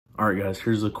All right, guys,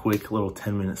 here's a quick little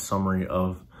 10-minute summary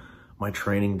of my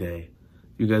training day.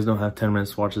 If you guys don't have 10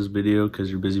 minutes to watch this video because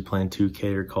you're busy playing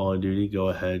 2K or Call of Duty, go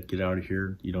ahead, get out of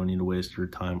here. You don't need to waste your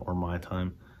time or my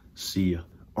time. See ya.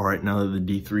 All right, now that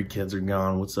the D3 kids are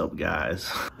gone, what's up,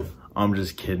 guys? I'm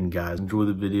just kidding, guys. Enjoy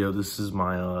the video. This is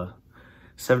my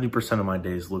 70% of my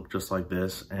days look just like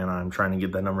this, and I'm trying to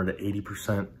get that number to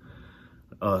 80%.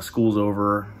 School's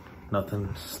over.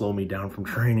 Nothing slow me down from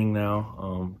training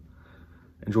now.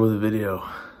 Enjoy the video.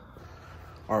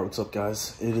 All right, what's up,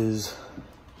 guys? It is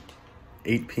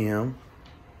 8 p.m.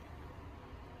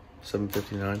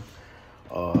 7:59.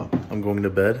 I'm going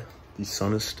to bed. The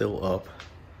sun is still up,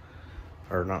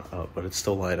 or not up, but it's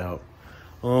still light out.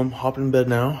 Hopping in bed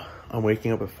now. I'm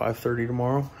waking up at 5:30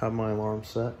 tomorrow. Have my alarm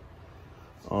set.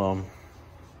 I'm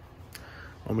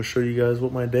gonna show you guys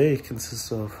what my day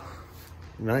consists of.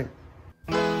 Good night.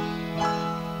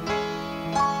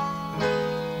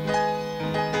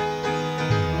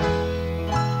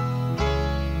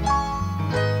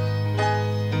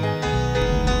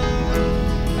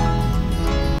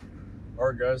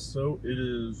 Alright, guys, so it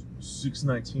is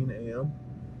 6:19 a.m.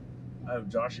 I have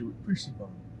Joshy with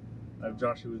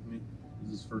me.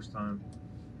 This is his first time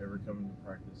ever coming to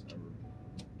practice ever.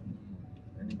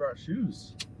 And he brought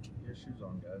shoes. He has shoes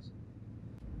on, guys.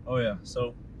 Oh yeah,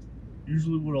 so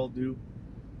usually what I'll do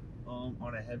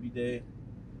on a heavy day,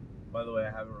 by the way,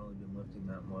 I haven't really been lifting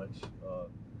that much.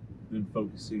 Been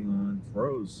focusing on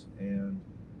throws, and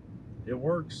it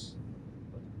works.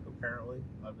 Apparently,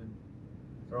 I've been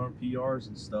throwing PRs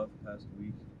and stuff the past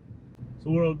week.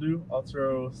 So what I'll do, I'll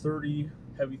throw 30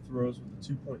 heavy throws with a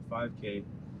 2.5K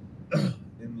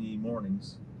in the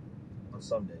mornings on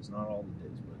some days, not all the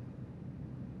days,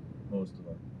 but most of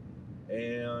them.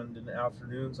 And in the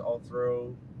afternoons, I'll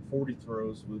throw 40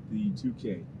 throws with the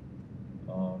 2K.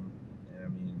 And I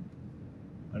mean,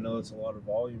 I know it's a lot of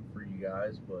volume for you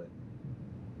guys, but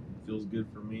it feels good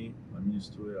for me. I'm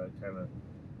used to it.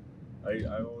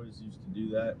 I always used to do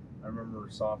that. I remember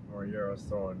sophomore year, I was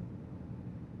throwing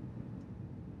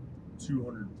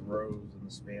 200 throws in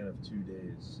the span of 2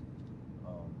 days,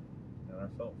 and I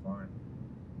felt fine.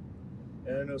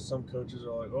 And I know some coaches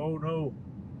are like, oh no,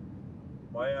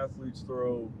 my athletes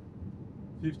throw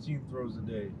 15 throws a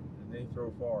day, and they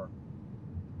throw far.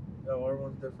 Yeah, well,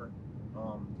 everyone's different.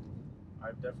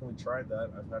 I've definitely tried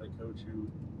that. I've had a coach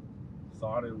who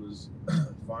thought it was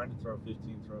fine to throw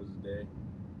 15 throws a day,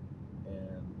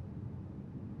 and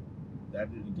that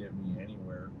didn't get me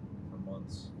anywhere for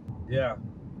months. Yeah,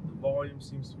 the volume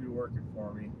seems to be working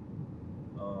for me.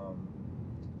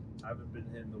 I haven't been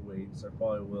hitting the weights. I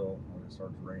probably will when it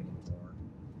starts raining more.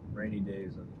 Rainy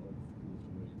days, I love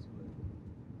weights, but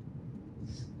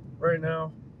right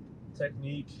now,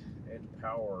 technique and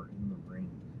power in the ring.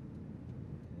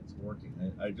 It's working.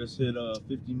 I just hit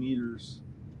 50 meters,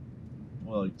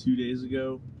 well, like 2 days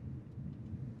ago.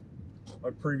 My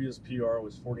previous PR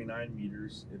was 49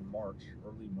 meters in March,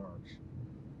 early March.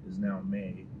 Is now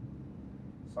May.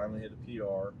 Finally hit a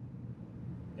PR.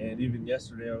 And even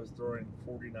yesterday I was throwing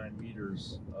 49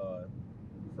 meters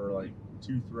for like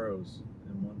 2 throws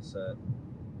in one set.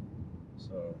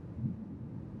 So,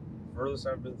 furthest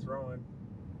I've been throwing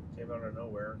came out of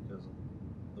nowhere because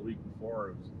the week before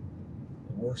it was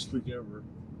the worst week ever.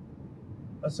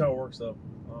 That's how it works though.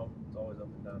 It's always up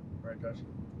and down. Right, Josh?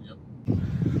 Yep.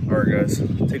 Alright, guys,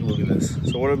 take a look at this.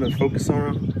 So what I've been focusing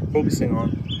on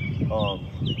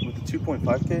with the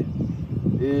 2.5K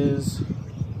is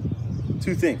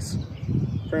 2 things.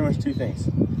 Pretty much 2 things.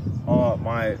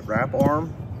 My wrap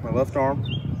arm, my left arm,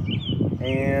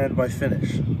 and my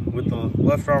finish. With the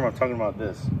left arm, I'm talking about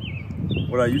this.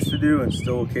 What I used to do and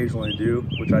still occasionally do,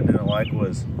 which I didn't like,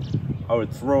 was I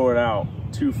would throw it out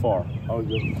too far. I would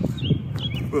go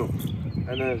boom,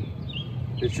 and then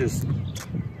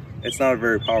it's not a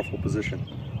very powerful position.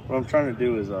 What I'm trying to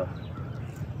do is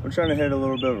I'm trying to hit a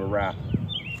little bit of a wrap.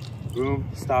 Boom,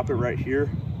 stop it right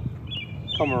here,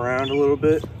 come around a little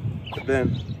bit, and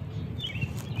then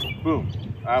boom,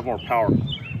 I have more power.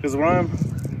 Because when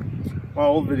my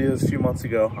old videos a few months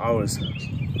ago, I was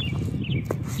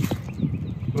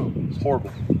boom, it's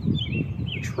horrible,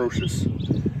 atrocious.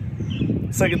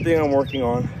 Second thing I'm working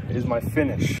on is my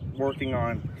finish. Working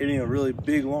on hitting a really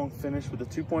big long finish with the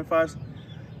 2.5s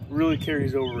really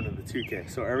carries over into the 2K.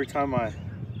 So every time I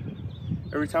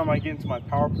get into my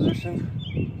power position,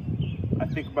 I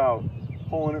think about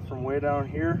pulling it from way down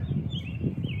here,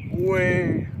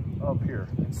 way up here.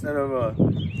 Instead of a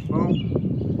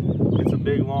boom, it's a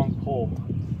big long pull.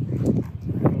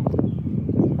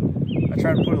 I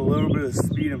try to put a little bit of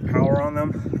speed and power on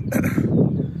them,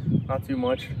 not too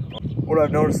much. what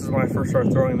I've noticed is when I first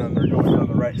start throwing them, they're going down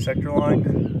the right sector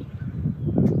line.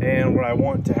 And what I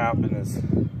want to happen is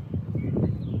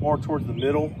more towards the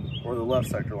middle or the left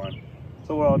sector line.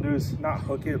 So what I'll do is not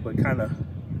hook it, but kind of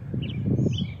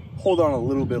hold on a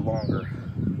little bit longer.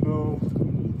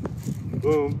 Boom,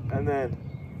 boom, and then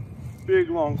big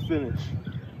long finish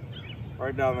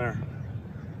right down there.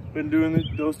 Been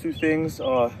doing those two things.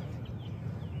 The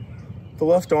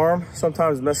left arm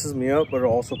sometimes messes me up, but it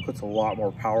also puts a lot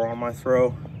more power on my throw.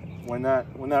 When that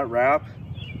wrap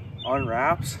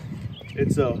unwraps,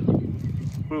 it's a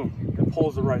boom, it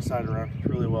pulls the right side around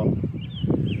really well.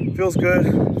 Feels good,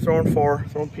 throwing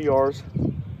PRs.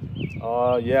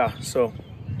 Yeah, so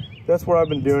that's what I've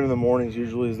been doing in the mornings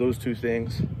usually, is those two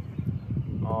things.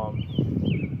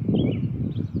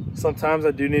 Sometimes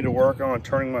I do need to work on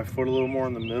turning my foot a little more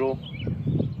in the middle.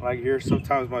 Like here,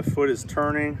 sometimes my foot is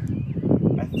turning,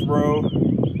 I throw,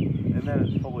 and then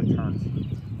it totally turns.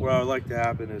 What I would like to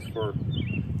happen is for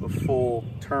the full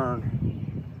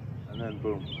turn, and then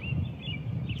boom.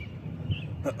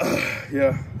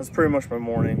 Yeah, that's pretty much my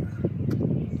morning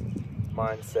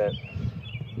mindset.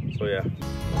 So yeah.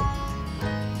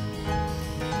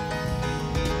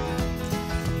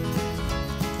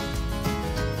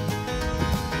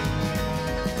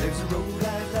 There's a road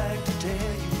I'd like to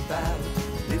tell you about.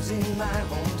 Lives in my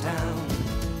hometown.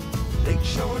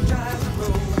 Lakeshore Drive, the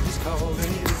road is called,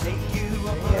 and it'll take you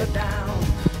up or down.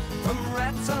 From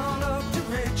rats on up to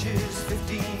riches,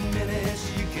 15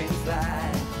 minutes you can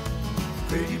fly.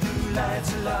 Pretty blue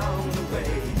lights along the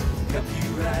way, help you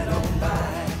right on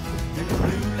by. And the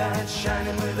blue lights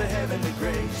shining with a heavenly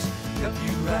grace, help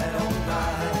you right on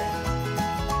by.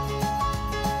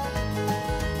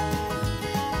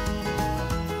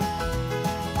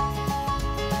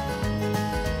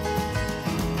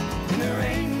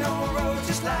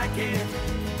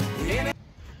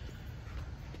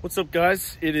 What's up,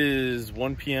 guys? It is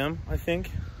 1 p.m. I think,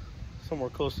 somewhere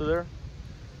close to there.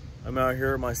 I'm out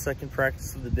here at my second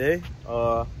practice of the day.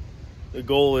 The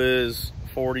goal is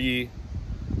 40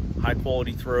 high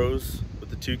quality throws with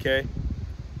the 2K.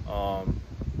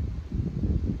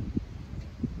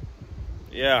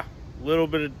 Yeah, a little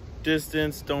bit of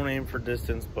distance. Don't aim for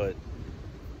distance, but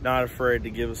not afraid to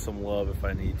give us some love if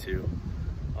I need to.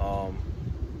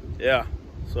 Yeah,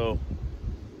 so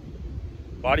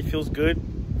body feels good.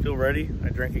 Feel ready. I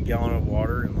drank a gallon of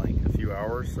water in like a few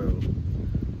hours, so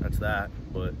that's that.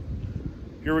 But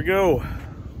here we go.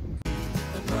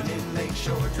 Running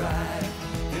Lakeshore Drive,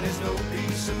 and there's no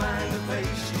peace of mind the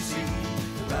place you see.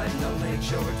 Riding on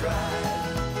Lakeshore Drive.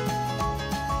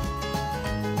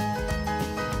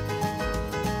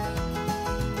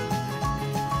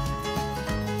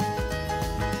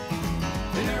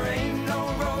 And there ain't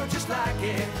no road just like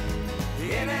it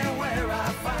anywhere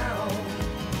I found.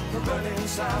 Running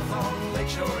south on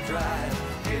Lakeshore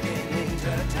Drive, getting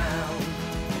into town.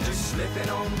 Just slipping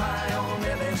on my own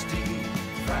LSD,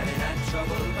 Friday night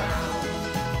trouble bound.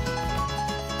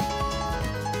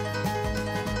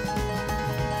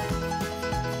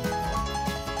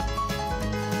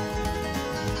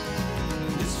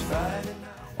 This Friday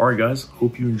night. Alright guys,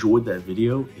 hope you enjoyed that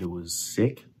video. It was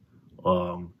sick.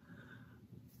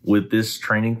 With this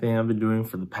training thing I've been doing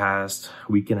for the past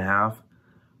week and a half,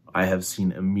 I have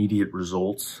seen immediate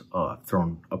results. I've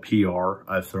thrown a PR.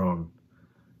 I've thrown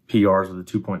PRs with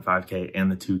the 2.5K and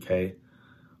the 2K.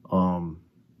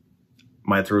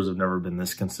 My throws have never been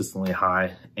this consistently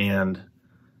high, and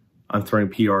I'm throwing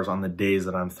PRs on the days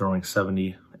that I'm throwing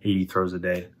 70, 80 throws a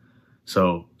day.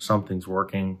 So something's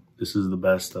working. This is the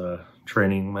best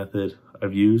training method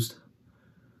I've used,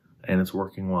 and it's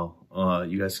working well.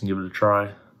 You guys can give it a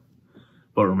try,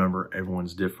 but remember,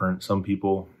 everyone's different. Some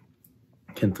people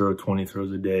can throw 20 throws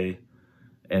a day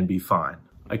and be fine.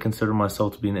 I consider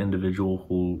myself to be an individual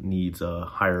who needs a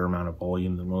higher amount of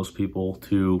volume than most people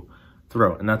to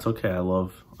throw, and that's okay. I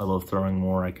love throwing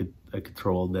more. I could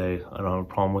throw all day. I don't have a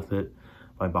problem with it.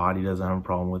 My body doesn't have a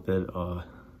problem with it.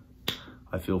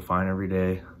 I feel fine every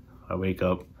day. I wake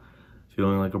up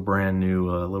feeling like a brand new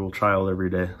little child every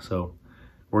day, so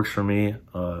it works for me.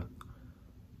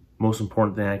 Most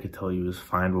important thing I could tell you is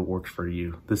find what works for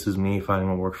you. This is me finding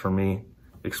what works for me,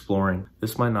 exploring.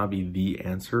 This might not be the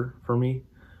answer for me,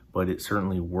 but it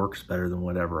certainly works better than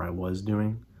whatever I was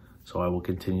doing. So I will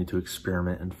continue to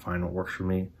experiment and find what works for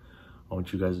me. I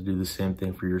want you guys to do the same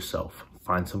thing for yourself.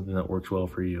 Find something that works well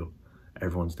for you.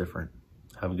 Everyone's different.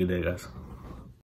 Have a good day, guys.